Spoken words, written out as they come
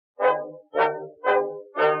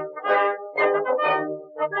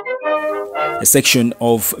A section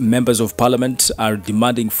of members of parliament are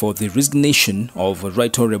demanding for the resignation of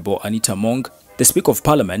Right Honorable Anitah Among, the Speaker of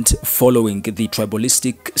Parliament, following the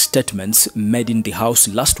tribalistic statements made in the House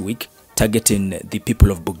last week targeting the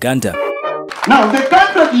people of Buganda. Now, the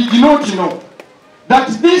country did not know that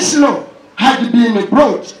this law had been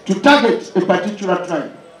brought to target a particular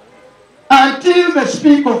tribe until the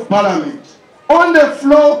Speaker of Parliament, on the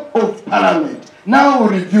floor of Parliament, now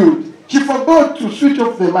reviewed. She forgot to switch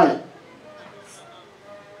off the mic.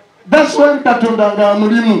 That's when Katonda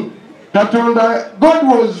Mulimu, God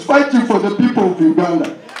was fighting for the people of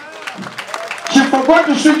Uganda. She forgot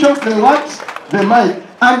to switch off the what? The mic,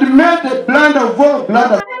 and made a blunder of all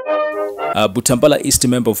blunder. Butambala East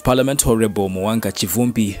Member of Parliament Honorable Mwanga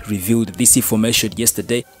Chivumbi revealed this information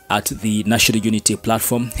yesterday at the National Unity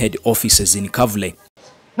Platform head offices in Kavule.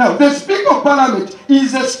 Now, the Speaker of Parliament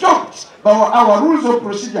is stopped by our rules of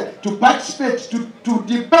procedure to participate, to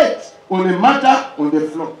debate on a matter on the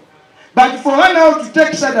floor. But for her now to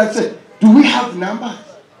take side and say, do we have numbers?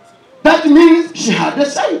 That means she had a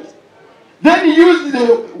side. Then used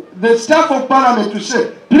the staff of Parliament to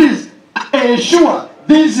say, please ensure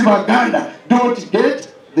these Uganda don't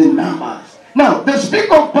get the numbers. Now, the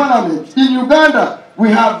Speaker of Parliament in Uganda, we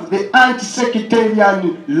have the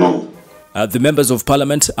anti-sectarian law. The members of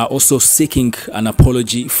Parliament are also seeking an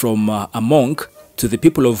apology from Among to the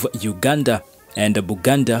people of Uganda and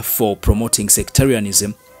Buganda for promoting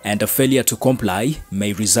sectarianism, and a failure to comply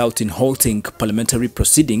may result in halting parliamentary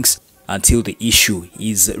proceedings until the issue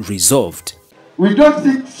is resolved. We don't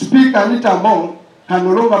think Speaker Anitah Among can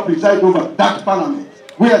no longer preside over that Parliament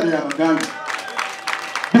where they are Uganda.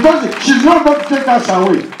 Because she's not going to take us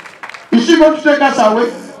away. Is she going to take us away?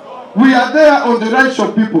 We are there on the rights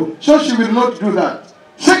of people, so she will not do that.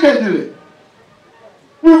 Secondly,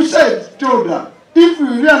 we've told her, if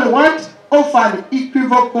we really want, offer an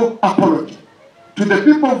equivocal apology to the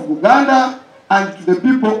people of Uganda and to the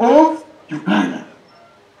people of Uganda.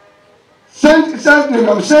 Something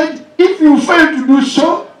I've said, if you fail to do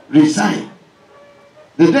so, resign.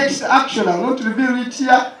 The next action, I want to reveal it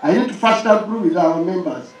here. I need to first agree with our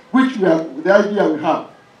members, which we have, the idea we have.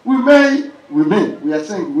 We are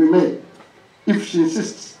saying we may, if she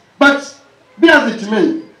insists. But be as it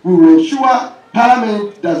may, we will ensure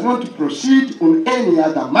Parliament does not proceed on any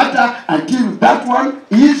other matter until that one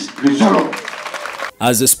is resolved.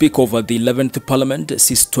 As the Speaker of the 11th Parliament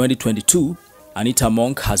since 2022, Anitah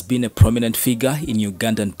Among has been a prominent figure in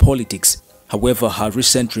Ugandan politics. However, her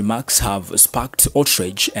recent remarks have sparked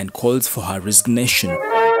outrage and calls for her resignation.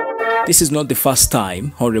 This is not the first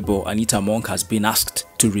time Honorable Anitah Among has been asked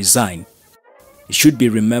to resign. It should be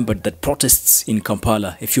remembered that protests in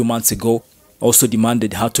Kampala a few months ago also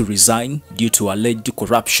demanded her to resign due to alleged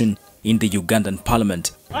corruption in the Ugandan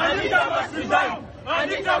parliament. Anitah must resign!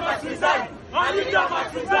 Anitah must resign! Anitah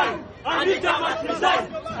must resign! Anitah must resign!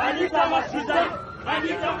 Anitah must resign!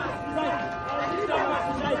 Anitah must resign!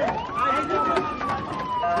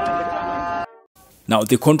 Now,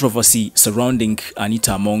 the controversy surrounding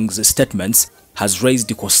Anitah Among's statements has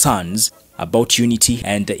raised concerns about unity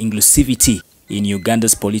and inclusivity in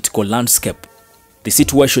Uganda's political landscape. The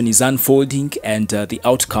situation is unfolding and the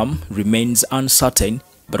outcome remains uncertain,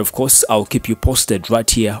 but of course I'll keep you posted right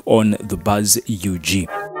here on The Buzz UG.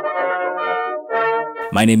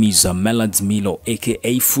 My name is Melad Milo,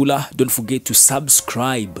 aka Fuller. Don't forget to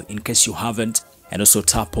subscribe in case you haven't, and also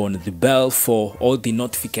tap on the bell for all the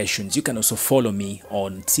notifications. You can also follow me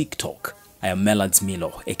on TikTok. I am Melad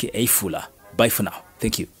Milo, aka Fuller. Bye for now.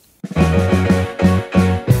 Thank you.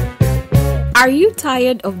 Are you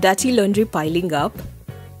tired of dirty laundry piling up?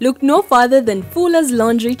 Look no further than Fuller's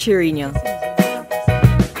Laundry Chirinya.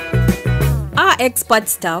 Our expert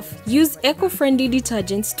staff use eco-friendly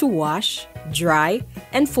detergents to wash, dry,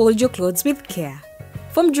 and fold your clothes with care.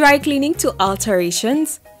 From dry cleaning to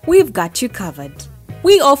alterations, we've got you covered.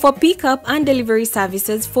 We offer pickup and delivery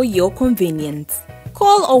services for your convenience.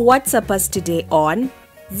 Call or WhatsApp us today on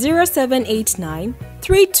 0789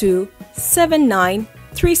 32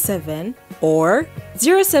 7937 or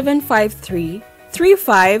 0753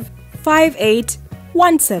 35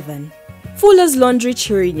 5817. Fuller's Laundry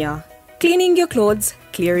Chirinya. Cleaning your clothes,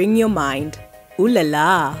 clearing your mind. Ooh la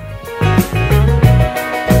la!